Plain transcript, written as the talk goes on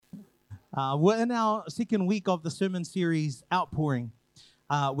We're in our second week of the sermon series, Outpouring,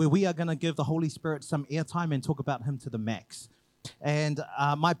 where we are going to give the Holy Spirit some airtime and talk about Him to the max. And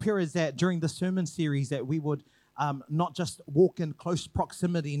my prayer is that during the sermon series that we would not just walk in close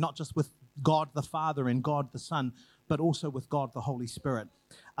proximity, not just with God the Father and God the Son, but also with God the Holy Spirit.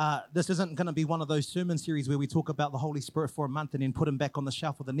 This isn't going to be one of those sermon series where we talk about the Holy Spirit for a month and then put Him back on the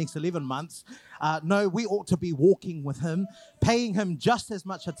shelf for the next 11 months. No, we ought to be walking with Him, paying Him just as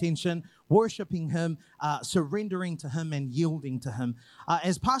much attention, worshiping Him, surrendering to Him, and yielding to Him.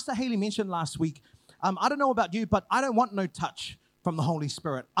 As Pastor Haley mentioned last week, I don't know about you, but I don't want no touch from the Holy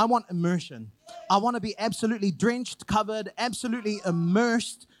Spirit. I want immersion. I want to be absolutely drenched, covered, absolutely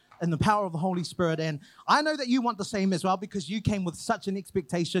immersed in the power of the Holy Spirit. And I know that you want the same as well, because you came with such an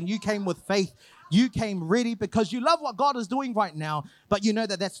expectation. You came with faith. You came ready because you love what God is doing right now, but you know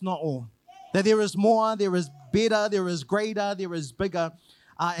that that's not all. That there is more, there is better, there is greater, there is bigger.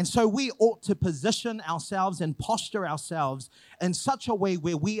 And so we ought to position ourselves and posture ourselves in such a way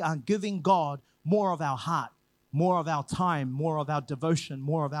where we are giving God more of our heart, more of our time, more of our devotion,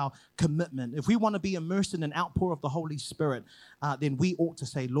 more of our commitment. If we want to be immersed in an outpour of the Holy Spirit, then we ought to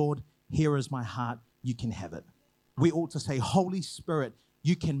say, Lord, here is my heart, you can have it. We ought to say, Holy Spirit,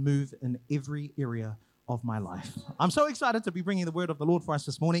 you can move in every area of my life. I'm so excited to be bringing the word of the Lord for us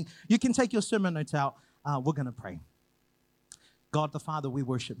this morning. You can take your sermon notes out. We're going to pray. God the Father, we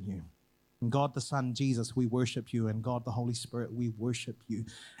worship you. And God the Son, Jesus, we worship you. And God the Holy Spirit, we worship you.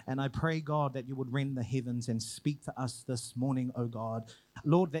 And I pray, God, that you would rend the heavens and speak to us this morning, oh God.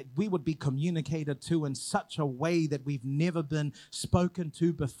 Lord, that we would be communicated to in such a way that we've never been spoken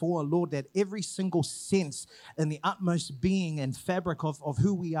to before. Lord, that every single sense in the utmost being and fabric of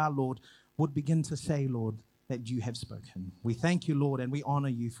who we are, Lord, would begin to say, Lord, that you have spoken. We thank you, Lord, and we honor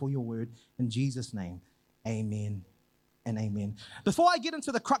you for your word. In Jesus' name, amen. And amen. Before I get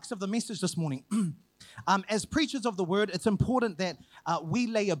into the crux of the message this morning, as preachers of the word, it's important that we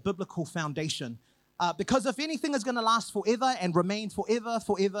lay a biblical foundation. Because if anything is going to last forever and remain forever,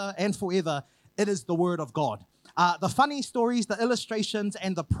 forever, and forever, it is the word of God. The funny stories, the illustrations,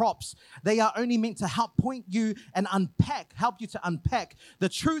 and the props, they are only meant to help point you and help you to unpack the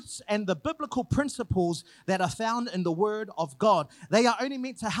truths and the biblical principles that are found in the Word of God. They are only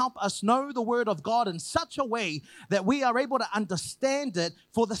meant to help us know the Word of God in such a way that we are able to understand it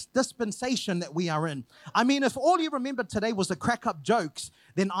for this dispensation that we are in. I mean, if all you remembered today was the crack-up jokes,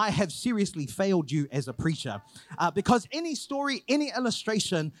 then I have seriously failed you as a preacher. Because any story, any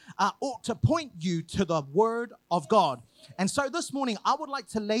illustration ought to point you to the Word of God. And so this morning, I would like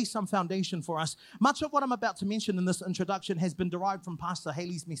to lay some foundation for us. Much of what I'm about to mention in this introduction has been derived from Pastor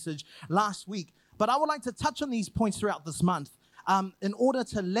Haley's message last week. But I would like to touch on these points throughout this month in order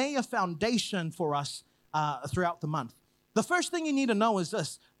to lay a foundation for us throughout the month. The first thing you need to know is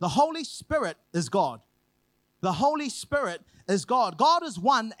this: the Holy Spirit is God. The Holy Spirit is God. God is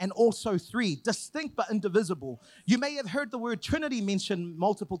one and also three, distinct but indivisible. You may have heard the word Trinity mentioned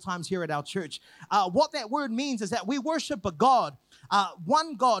multiple times here at our church. What that word means is that we worship a God,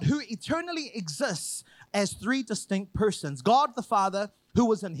 one God who eternally exists as three distinct persons. God the Father, who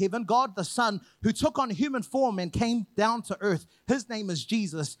was in heaven. God the Son, who took on human form and came down to earth. His name is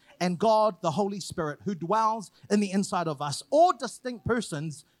Jesus. And God the Holy Spirit, who dwells in the inside of us. All distinct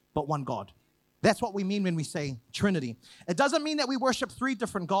persons, but one God. That's what we mean when we say Trinity. It doesn't mean that we worship three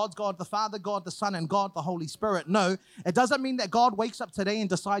different gods, God the Father, God the Son, and God the Holy Spirit. No, it doesn't mean that God wakes up today and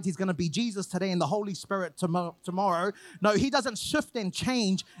decides he's going to be Jesus today and the Holy Spirit tomorrow. No, he doesn't shift and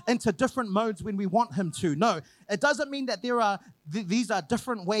change into different modes when we want him to. No, it doesn't mean that these are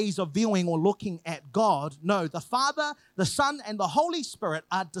different ways of viewing or looking at God. No, the Father, the Son, and the Holy Spirit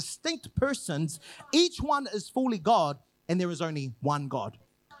are distinct persons. Each one is fully God, and there is only one God.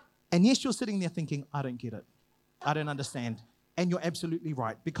 And yes, you're sitting there thinking, I don't get it. I don't understand. And you're absolutely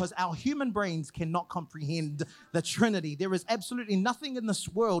right, because our human brains cannot comprehend the Trinity. There is absolutely nothing in this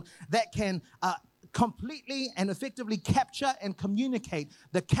world that can completely and effectively capture and communicate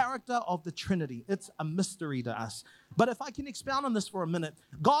the character of the Trinity. It's a mystery to us. But if I can expound on this for a minute,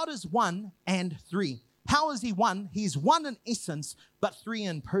 God is one and three. How is he one? He's one in essence, but three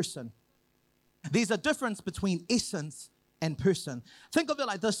in person. There's a difference between essence and person. Think of it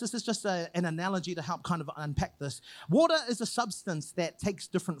like this. This is just an analogy to help kind of unpack this. Water is a substance that takes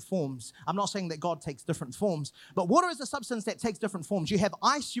different forms. I'm not saying that God takes different forms, but water is a substance that takes different forms. You have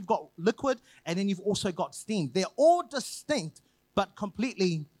ice, you've got liquid, and then you've also got steam. They're all distinct, but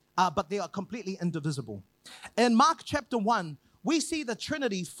they are completely indivisible. In Mark chapter 1, we see the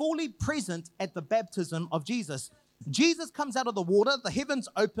Trinity fully present at the baptism of Jesus. Jesus comes out of the water, the heavens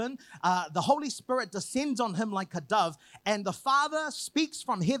open, the Holy Spirit descends on him like a dove, and the Father speaks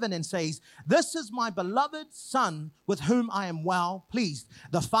from heaven and says, "This is my beloved Son with whom I am well pleased."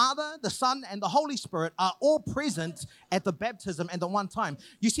 The Father, the Son, and the Holy Spirit are all present at the baptism at the one time.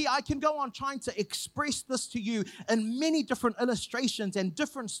 You see, I can go on trying to express this to you in many different illustrations and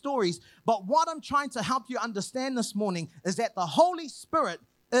different stories, but what I'm trying to help you understand this morning is that the Holy Spirit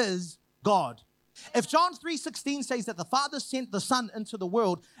is God. If John 3:16 says that the Father sent the Son into the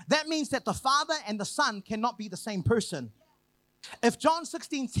world, that means that the Father and the Son cannot be the same person. If John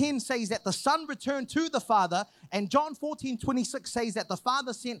 16:10 says that the Son returned to the Father, and John 14:26 says that the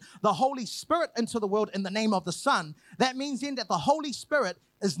Father sent the Holy Spirit into the world in the name of the Son, that means then that the Holy Spirit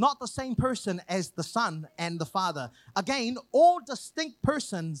is not the same person as the Son and the Father. Again, all distinct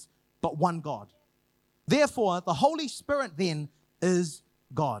persons, but one God. Therefore, the Holy Spirit then is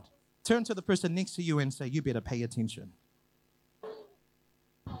God. Turn to the person next to you and say, "You better pay attention."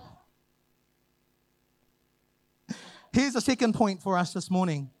 Here's the second point for us this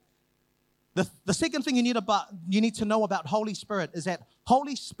morning. The second thing you need to know about Holy Spirit is that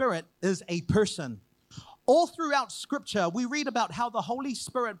Holy Spirit is a person. All throughout Scripture, we read about how the Holy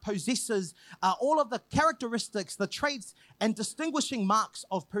Spirit possesses all of the characteristics, the traits, and distinguishing marks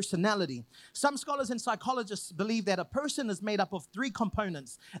of personality. Some scholars and psychologists believe that a person is made up of three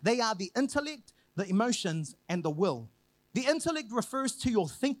components. They are the intellect, the emotions, and the will. The intellect refers to your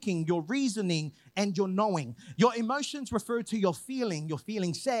thinking, your reasoning, and your knowing. Your emotions refer to your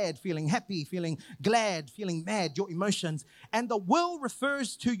feeling sad, feeling happy, feeling glad, feeling mad, your emotions. And the will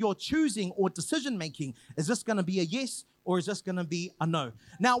refers to your choosing or decision making. Is this going to be a yes or is this going to be a no?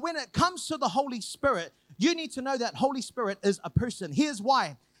 Now, when it comes to the Holy Spirit, you need to know that Holy Spirit is a person. Here's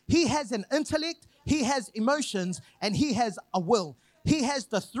why. He has an intellect, he has emotions, and he has a will. He has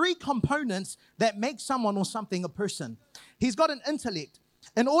the three components that make someone or something a person. He's got an intellect.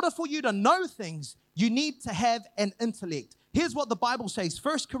 In order for you to know things, you need to have an intellect. Here's what the Bible says,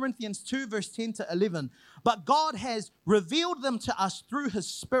 1 Corinthians 2, verse 10 to 11. But God has revealed them to us through his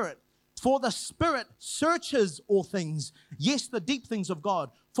Spirit. For the Spirit searches all things, yes, the deep things of God.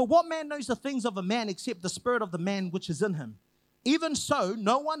 For what man knows the things of a man except the spirit of the man which is in him? Even so,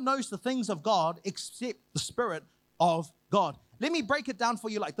 no one knows the things of God except the Spirit of God. Let me break it down for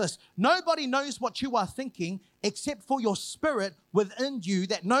you like this. Nobody knows what you are thinking except for your spirit within you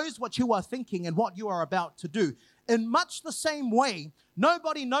that knows what you are thinking and what you are about to do. In much the same way,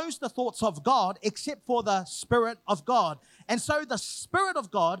 nobody knows the thoughts of God except for the Spirit of God. And so the Spirit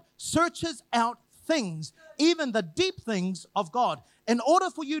of God searches out things, even the deep things of God. In order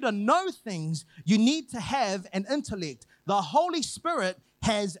for you to know things, you need to have an intellect. The Holy Spirit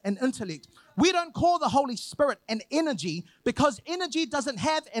has an intellect. We don't call the Holy Spirit an energy because energy doesn't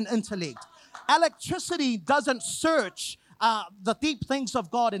have an intellect. Electricity doesn't search the deep things of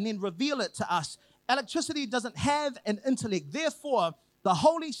God and then reveal it to us. Electricity doesn't have an intellect. Therefore, the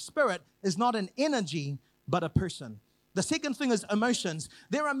Holy Spirit is not an energy, but a person. The second thing is emotions.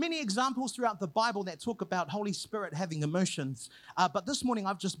 There are many examples throughout the Bible that talk about Holy Spirit having emotions. But this morning,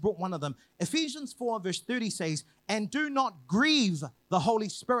 I've just brought one of them. Ephesians 4, verse 30 says, "And do not grieve the Holy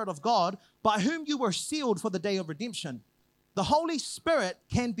Spirit of God, by whom you were sealed for the day of redemption." The Holy Spirit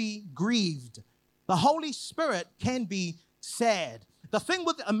can be grieved. The Holy Spirit can be sad. The thing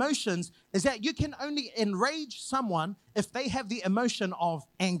with emotions is that you can only enrage someone if they have the emotion of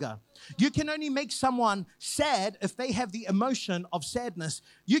anger. You can only make someone sad if they have the emotion of sadness.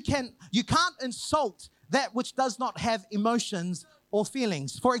 You can't insult that which does not have emotions or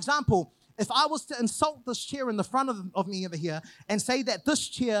feelings. For example, if I was to insult this chair in the front of me over here and say that this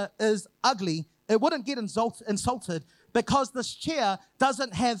chair is ugly, it wouldn't get insulted because this chair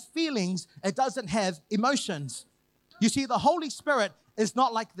doesn't have feelings, it doesn't have emotions. You see, the Holy Spirit is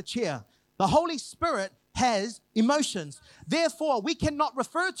not like the chair. The Holy Spirit has emotions. Therefore, we cannot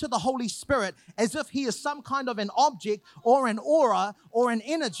refer to the Holy Spirit as if he is some kind of an object or an aura or an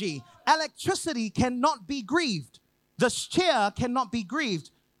energy. Electricity cannot be grieved. This chair cannot be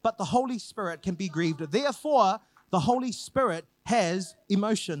grieved, but the Holy Spirit can be grieved. Therefore, the Holy Spirit has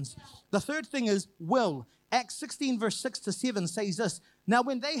emotions. The third thing is will. Acts 16, verse 6 to 7 says this. Now,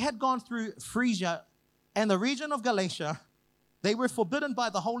 when they had gone through Phrygia and the region of Galatia, they were forbidden by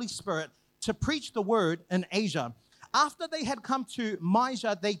the Holy Spirit to preach the word in Asia. After they had come to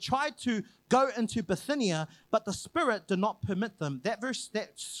Mysia, they tried to go into Bithynia, but the Spirit did not permit them. That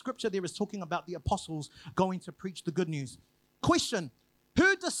scripture there is talking about the apostles going to preach the good news. Question,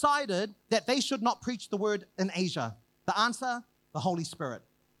 who decided that they should not preach the word in Asia? The answer, the Holy Spirit.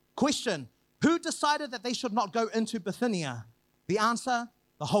 Question, who decided that they should not go into Bithynia? The answer,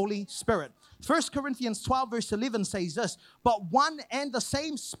 the Holy Spirit. 1 Corinthians 12 verse 11 says this, but one and the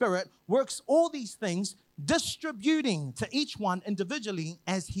same Spirit works all these things, distributing to each one individually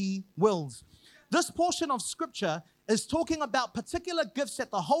as he wills. This portion of scripture is talking about particular gifts that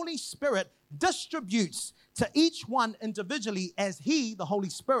the Holy Spirit distributes to each one individually as he, the Holy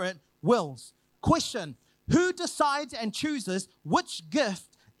Spirit, wills. Question, who decides and chooses which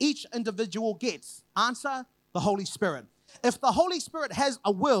gift each individual gets? Answer, the Holy Spirit. If the Holy Spirit has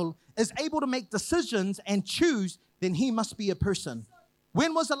a will, is able to make decisions and choose, then he must be a person.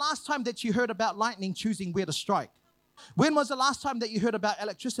 When was the last time that you heard about lightning choosing where to strike? When was the last time that you heard about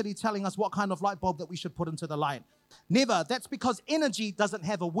electricity telling us what kind of light bulb that we should put into the light? Never. That's because energy doesn't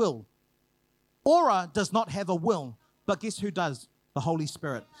have a will. Aura does not have a will. But guess who does? The Holy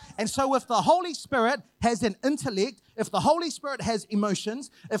Spirit. And so if the Holy Spirit has an intellect, if the Holy Spirit has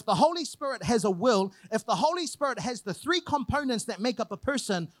emotions, if the Holy Spirit has a will, if the Holy Spirit has the three components that make up a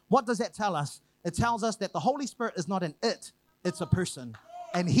person, what does that tell us? It tells us that the Holy Spirit is not an it, it's a person.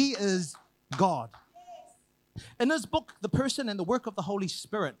 And he is God. In his book, The Person and the Work of the Holy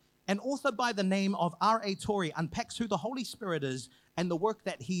Spirit, an author by the name of R.A. Torrey unpacks who the Holy Spirit is and the work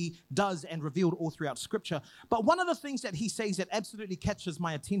that he does and revealed all throughout Scripture. But one of the things that he says that absolutely catches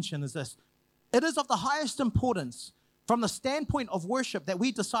my attention is this. It is of the highest importance from the standpoint of worship that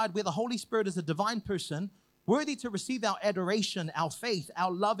we decide whether the Holy Spirit is a divine person, worthy to receive our adoration, our faith,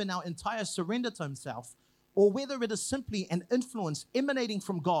 our love, and our entire surrender to himself, or whether it is simply an influence emanating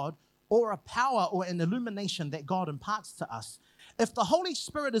from God or a power or an illumination that God imparts to us. If the Holy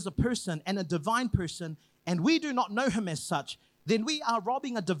Spirit is a person and a divine person, and we do not know him as such, then we are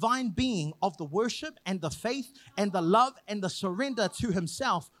robbing a divine being of the worship and the faith and the love and the surrender to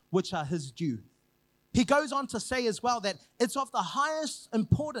himself, which are his due. He goes on to say as well that it's of the highest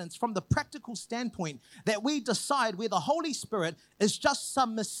importance from the practical standpoint that we decide where the Holy Spirit is just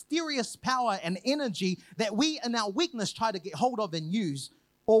some mysterious power and energy that we in our weakness try to get hold of and use,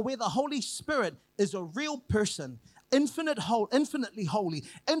 or where the Holy Spirit is a real person, infinitely holy,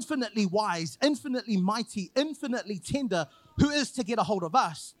 infinitely wise, infinitely mighty, infinitely tender, who is to get a hold of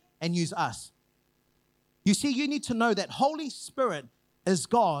us and use us. You see, you need to know that Holy Spirit is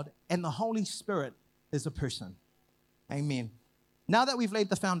God and the Holy Spirit is a person. Amen. Now that we've laid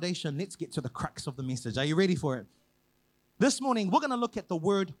the foundation, let's get to the crux of the message. Are you ready for it? This morning, we're going to look at the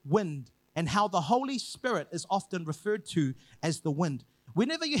word wind and how the Holy Spirit is often referred to as the wind.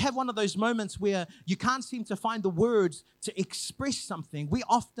 Whenever you have one of those moments where you can't seem to find the words to express something, we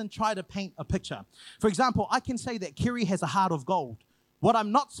often try to paint a picture. For example, I can say that Kerry has a heart of gold. What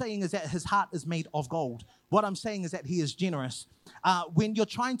I'm not saying is that his heart is made of gold. What I'm saying is that he is generous. When you're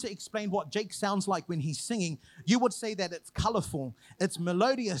trying to explain what Jake sounds like when he's singing, you would say that it's colorful, it's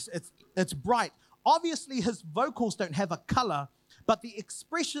melodious, it's bright. Obviously, his vocals don't have a color, but the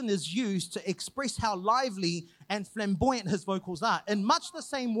expression is used to express how lively and flamboyant his vocals are. In much the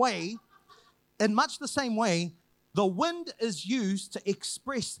same way, the wind is used to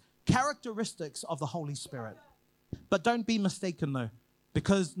express characteristics of the Holy Spirit. But don't be mistaken though,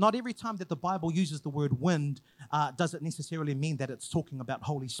 because not every time that the Bible uses the word wind does it necessarily mean that it's talking about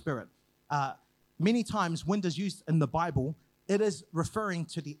Holy Spirit. Many times wind is used in the Bible, it is referring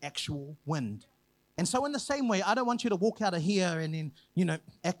to the actual wind. And so in the same way, I don't want you to walk out of here and then,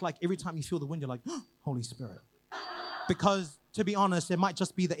 act like every time you feel the wind, you're like, oh, Holy Spirit. Because to be honest, it might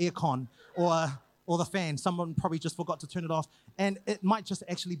just be the aircon or the fan. Someone probably just forgot to turn it off. And it might just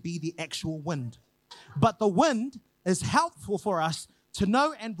actually be the actual wind. But the wind is helpful for us to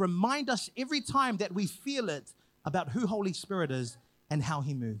know and remind us every time that we feel it about who Holy Spirit is and how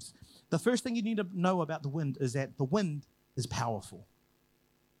he moves. The first thing you need to know about the wind is that the wind is powerful.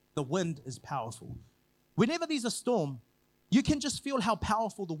 The wind is powerful. Whenever there's a storm, you can just feel how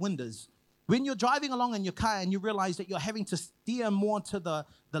powerful the wind is. When you're driving along in your car and you realize that you're having to steer more to the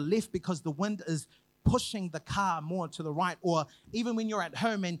left because the wind is pushing the car more to the right, or even when you're at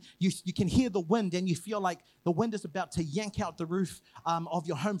home and you can hear the wind and you feel like the wind is about to yank out the roof of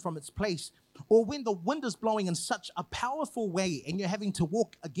your home from its place, or when the wind is blowing in such a powerful way and you're having to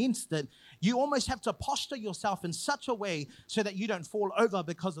walk against it, you almost have to posture yourself in such a way so that you don't fall over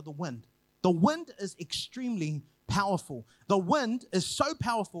because of the wind. The wind is extremely powerful. The wind is so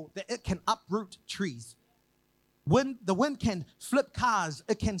powerful that it can uproot trees. The wind can flip cars,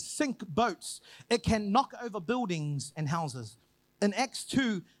 it can sink boats, it can knock over buildings and houses. In Acts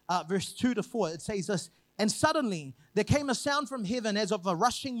 2, verse 2 to 4, it says this, and suddenly there came a sound from heaven as of a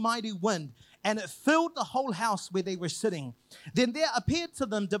rushing mighty wind, and it filled the whole house where they were sitting. Then there appeared to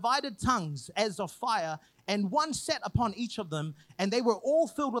them divided tongues as of fire, and one sat upon each of them, and they were all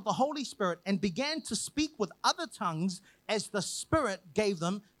filled with the Holy Spirit and began to speak with other tongues as the Spirit gave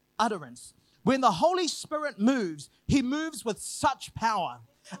them utterance. When the Holy Spirit moves, he moves with such power.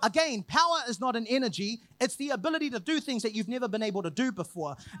 Again, power is not an energy. It's the ability to do things that you've never been able to do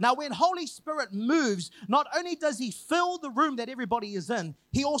before. Now, when Holy Spirit moves, not only does he fill the room that everybody is in,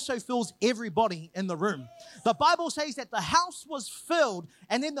 he also fills everybody in the room. The Bible says that the house was filled,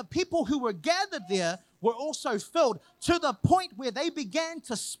 and then the people who were gathered there were also filled to the point where they began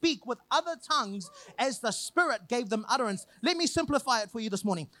to speak with other tongues as the Spirit gave them utterance. Let me simplify it for you this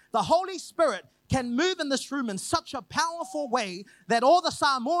morning. The Holy Spirit can move in this room in such a powerful way that all the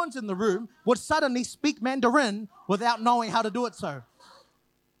Samoans in the room would suddenly speak Mandarin without knowing how to do it so.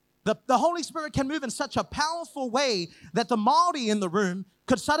 The Holy Spirit can move in such a powerful way that the Māori in the room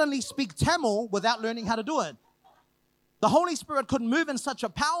could suddenly speak Tamil without learning how to do it. The Holy Spirit could move in such a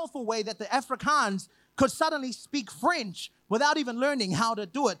powerful way that the Afrikaans could suddenly speak French without even learning how to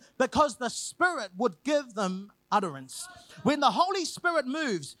do it, because the Spirit would give them utterance. When the Holy Spirit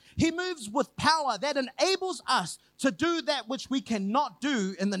moves, he moves with power that enables us to do that which we cannot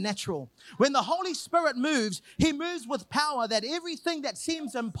do in the natural. When the Holy Spirit moves, he moves with power that everything that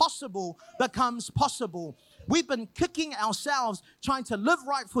seems impossible becomes possible. We've been kicking ourselves, trying to live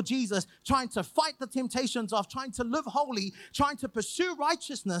right for Jesus, trying to fight the temptations of trying to live holy, trying to pursue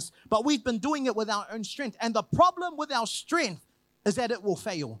righteousness, but we've been doing it with our own strength. And the problem with our strength is that it will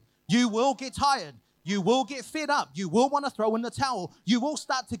fail. You will get tired. You will get fed up. You will want to throw in the towel. You will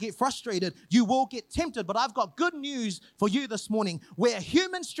start to get frustrated. You will get tempted. But I've got good news for you this morning. Where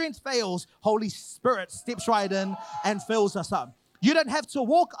human strength fails, Holy Spirit steps right in and fills us up. You don't have to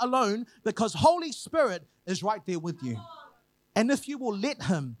walk alone because Holy Spirit is right there with you. And if you will let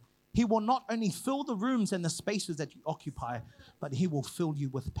him, he will not only fill the rooms and the spaces that you occupy, but he will fill you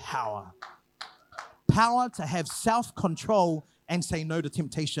with power. Power to have self-control and say no to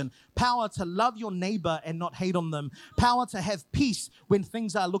temptation. Power to love your neighbor and not hate on them. Power to have peace when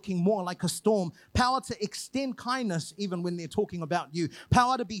things are looking more like a storm. Power to extend kindness even when they're talking about you.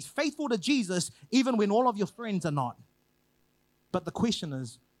 Power to be faithful to Jesus even when all of your friends are not. But the question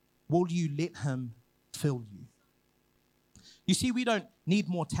is, will you let him fill you? You see, we don't need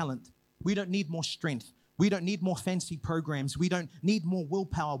more talent. We don't need more strength. We don't need more fancy programs. We don't need more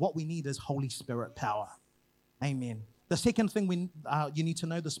willpower. What we need is Holy Spirit power. Amen. The second thing you need to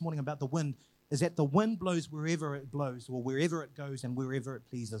know this morning about the wind is that the wind blows wherever it blows, or wherever it goes and wherever it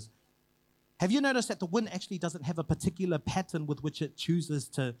pleases. Have you noticed that the wind actually doesn't have a particular pattern with which it chooses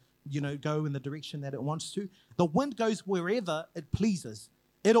to, go in the direction that it wants to? The wind goes wherever it pleases.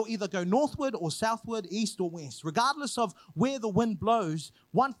 It'll either go northward or southward, east or west. Regardless of where the wind blows,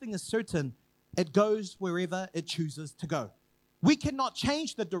 one thing is certain: it goes wherever it chooses to go. We cannot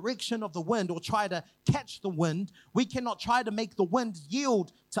change the direction of the wind or try to catch the wind. We cannot try to make the wind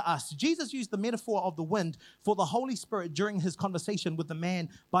yield to us. Jesus used the metaphor of the wind for the Holy Spirit during his conversation with the man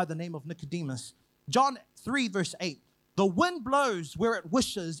by the name of Nicodemus. John 3 verse 8, the wind blows where it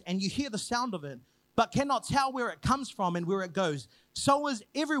wishes and you hear the sound of it, but cannot tell where it comes from and where it goes. So is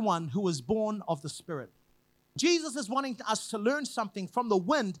everyone who is born of the Spirit. Jesus is wanting us to learn something from the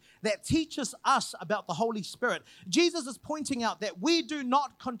wind that teaches us about the Holy Spirit. Jesus is pointing out that we do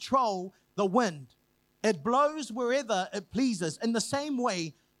not control the wind. It blows wherever it pleases. In the same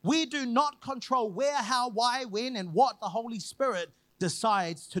way, we do not control where, how, why, when, and what the Holy Spirit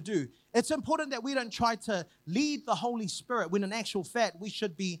decides to do. It's important that we don't try to lead the Holy Spirit when in actual fact we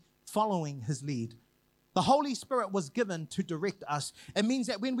should be following his lead. The Holy Spirit was given to direct us. It means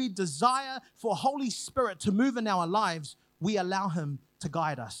that when we desire for Holy Spirit to move in our lives, we allow him to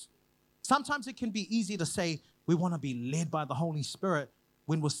guide us. Sometimes it can be easy to say we want to be led by the Holy Spirit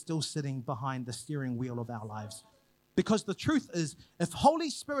when we're still sitting behind the steering wheel of our lives. Because the truth is, if Holy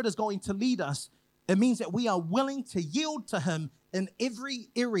Spirit is going to lead us, it means that we are willing to yield to him in every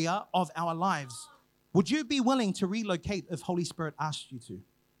area of our lives. Would you be willing to relocate if Holy Spirit asked you to?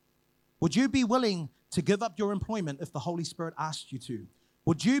 Would you be willing to give up your employment if the Holy Spirit asked you to?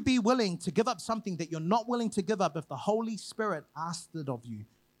 Would you be willing to give up something that you're not willing to give up if the Holy Spirit asked it of you?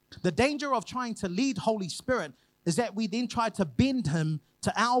 The danger of trying to lead Holy Spirit is that we then try to bend him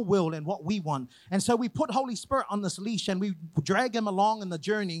to our will and what we want. And so we put Holy Spirit on this leash and we drag him along in the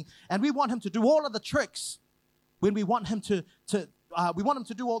journey, and we want him to do all of the tricks when we want him to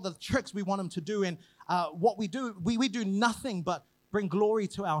do all the tricks we want him to do. And what we do, we do nothing but bring glory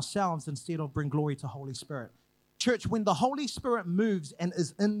to ourselves instead of bring glory to Holy Spirit. Church, when the Holy Spirit moves and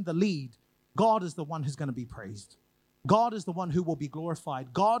is in the lead, God is the one who's going to be praised. God is the one who will be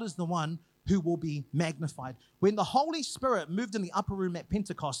glorified. God is the one who will be magnified. When the Holy Spirit moved in the upper room at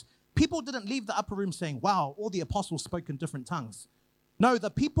Pentecost, People didn't leave the upper room saying, wow, all the apostles spoke in different tongues. No,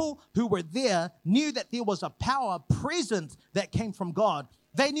 the people who were there knew that there was a power present that came from God.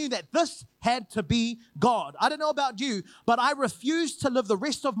 They knew that this had to be God. I don't know about you, but I refuse to live the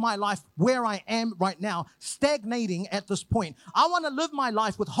rest of my life where I am right now, stagnating at this point. I want to live my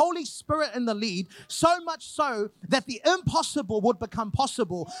life with Holy Spirit in the lead, so much so that the impossible would become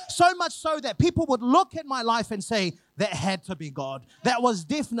possible, so much so that people would look at my life and say, that had to be God. That was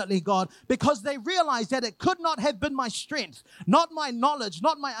definitely God, because they realized that it could not have been my strength, not my knowledge,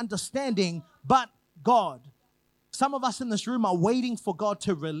 not my understanding, but God. Some of us in this room are waiting for God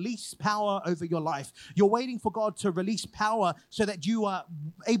to release power over your life. You're waiting for God to release power so that you are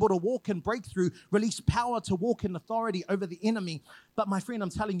able to walk in breakthrough, release power to walk in authority over the enemy. But my friend, I'm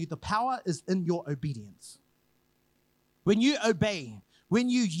telling you, the power is in your obedience. When you obey, when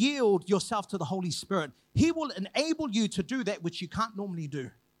you yield yourself to the Holy Spirit, He will enable you to do that which you can't normally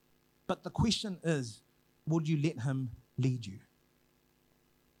do. But the question is, will you let Him lead you?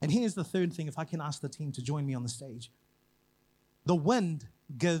 And here's the third thing, if I can ask the team to join me on the stage. The wind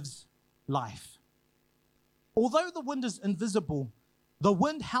gives life. Although the wind is invisible, the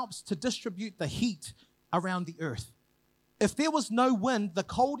wind helps to distribute the heat around the earth. If there was no wind, the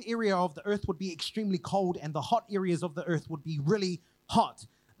cold area of the earth would be extremely cold and the hot areas of the earth would be really hot.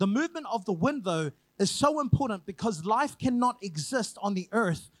 The movement of the wind, though, is so important because life cannot exist on the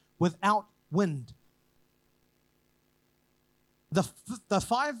earth without wind. The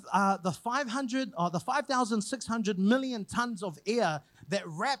 5,600 million tons of air that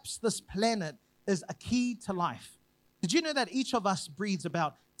wraps this planet is a key to life. Did you know that each of us breathes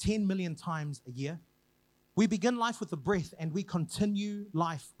about 10 million times a year? We begin life with a breath and we continue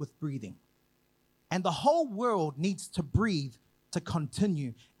life with breathing. And the whole world needs to breathe to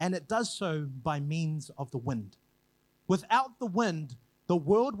continue, and it does so by means of the wind. Without the wind, the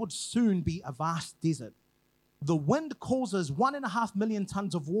world would soon be a vast desert. The wind causes 1.5 million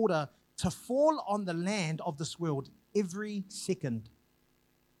tons of water to fall on the land of this world every second.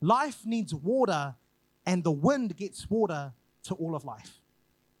 Life needs water, and the wind gets water to all of life.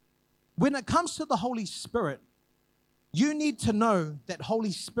 When it comes to the Holy Spirit, you need to know that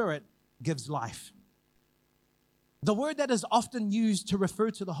Holy Spirit gives life. The word that is often used to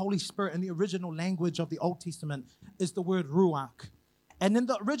refer to the Holy Spirit in the original language of the Old Testament is the word ruach. And in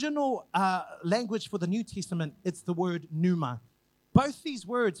the original language for the New Testament, it's the word pneuma. Both these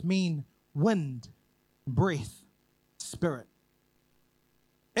words mean wind, breath, spirit.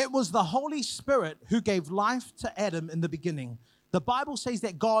 It was the Holy Spirit who gave life to Adam in the beginning. The Bible says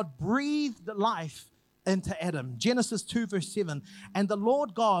that God breathed life into Adam. Genesis 2 verse 7. And the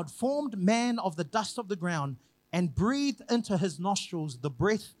Lord God formed man of the dust of the ground and breathed into his nostrils the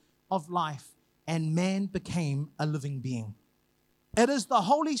breath of life, and man became a living being. It is the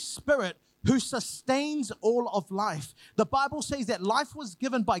Holy Spirit who sustains all of life. The Bible says that life was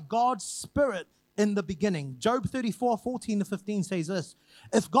given by God's Spirit in the beginning. Job 34:14-15 says this: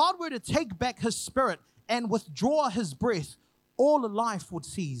 if God were to take back His Spirit and withdraw His breath, all life would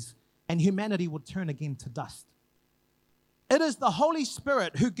cease and humanity would turn again to dust. It is the Holy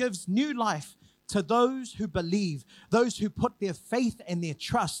Spirit who gives new life to those who believe, those who put their faith and their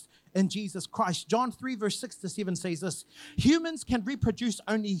trust in Jesus Christ. John 3 verse 6-7 says this: humans can reproduce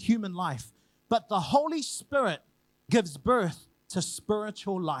only human life, but the Holy Spirit gives birth to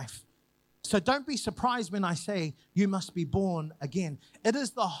spiritual life. So don't be surprised when I say you must be born again. It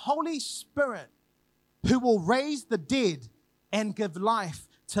is the Holy Spirit who will raise the dead and give life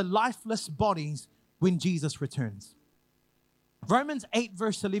to lifeless bodies when Jesus returns. Romans 8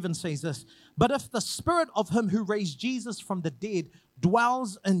 verse 11 says this: but if the Spirit of Him who raised Jesus from the dead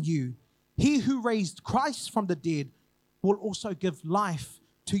dwells in you, He who raised Christ from the dead will also give life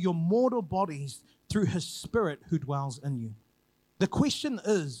to your mortal bodies through His Spirit who dwells in you. The question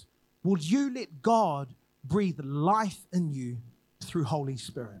is, will you let God breathe life in you through Holy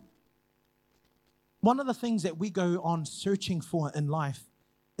Spirit? One of the things that we go on searching for in life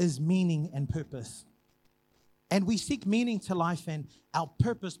is meaning and purpose. And we seek meaning to life and our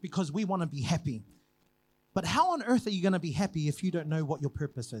purpose because we want to be happy. But how on earth are you going to be happy if you don't know what your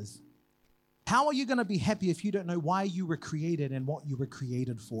purpose is? How are you going to be happy if you don't know why you were created and what you were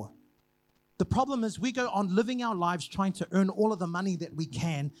created for? The problem is we go on living our lives trying to earn all of the money that we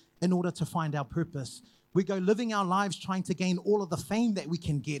can in order to find our purpose. We go living our lives trying to gain all of the fame that we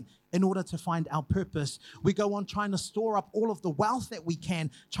can get in order to find our purpose. We go on trying to store up all of the wealth that we can,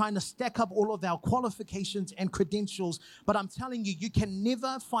 trying to stack up all of our qualifications and credentials. But I'm telling you, you can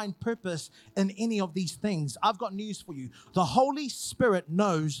never find purpose in any of these things. I've got news for you. The Holy Spirit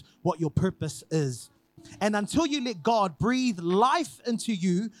knows what your purpose is. And until you let God breathe life into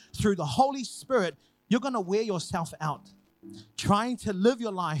you through the Holy Spirit, you're going to wear yourself out, trying to live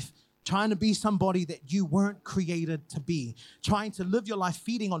your life, trying to be somebody that you weren't created to be, trying to live your life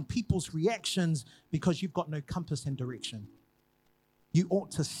feeding on people's reactions because you've got no compass and direction. You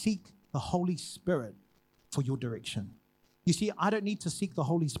ought to seek the Holy Spirit for your direction. You see, I don't need to seek the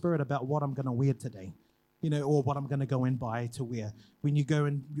Holy Spirit about what I'm going to wear today, or what I'm going to go and buy to wear. When you go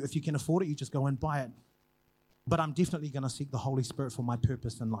and, if you can afford it, you just go and buy it. But I'm definitely going to seek the Holy Spirit for my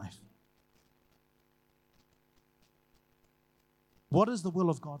purpose in life. What is the will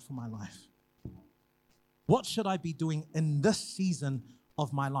of God for my life? What should I be doing in this season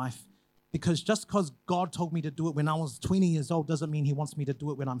of my life? Because just because God told me to do it when I was 20 years old doesn't mean he wants me to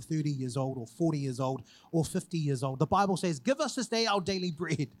do it when I'm 30 years old or 40 years old or 50 years old. The Bible says, give us this day our daily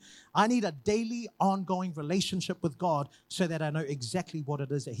bread. I need a daily ongoing relationship with God so that I know exactly what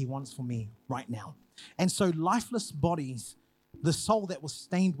it is that he wants for me right now. And so lifeless bodies, the soul that was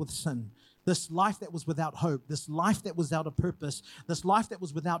stained with sin, this life that was without hope, this life that was without a purpose, this life that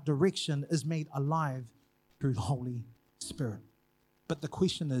was without direction is made alive through the Holy Spirit. But the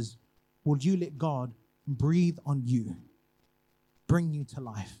question is, will you let God breathe on you, bring you to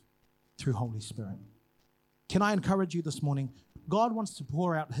life through Holy Spirit? Can I encourage you this morning? God wants to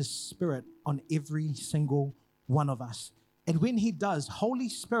pour out his Spirit on every single one of us. And when he does, Holy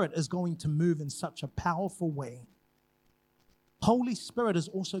Spirit is going to move in such a powerful way. Holy Spirit is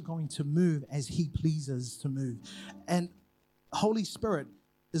also going to move as he pleases to move. And Holy Spirit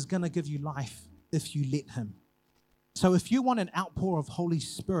is going to give you life if you let him. So if you want an outpour of Holy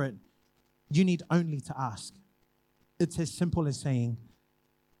Spirit, you need only to ask. It's as simple as saying,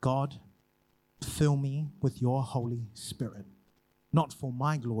 God, fill me with your Holy Spirit, not for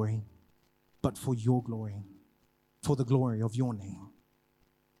my glory, but for your glory, for the glory of your name,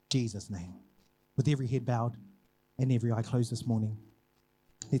 Jesus' name. With every head bowed and every eye closed this morning,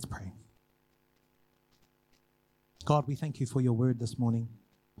 let's pray. God, we thank you for your word this morning.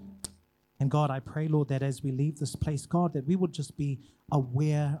 And God, I pray, Lord, that as we leave this place, God, that we would just be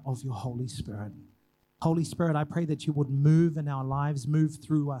aware of your Holy Spirit. Holy Spirit, I pray that you would move in our lives, move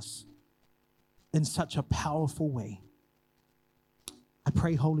through us in such a powerful way. I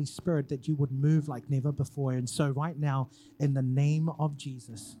pray, Holy Spirit, that you would move like never before. And so right now, in the name of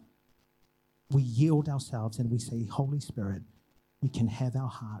Jesus, we yield ourselves and we say, Holy Spirit, you can have our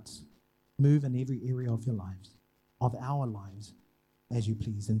hearts. Move in every area of your lives, of our lives, as you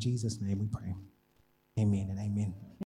please. In Jesus' name we pray. Amen and amen.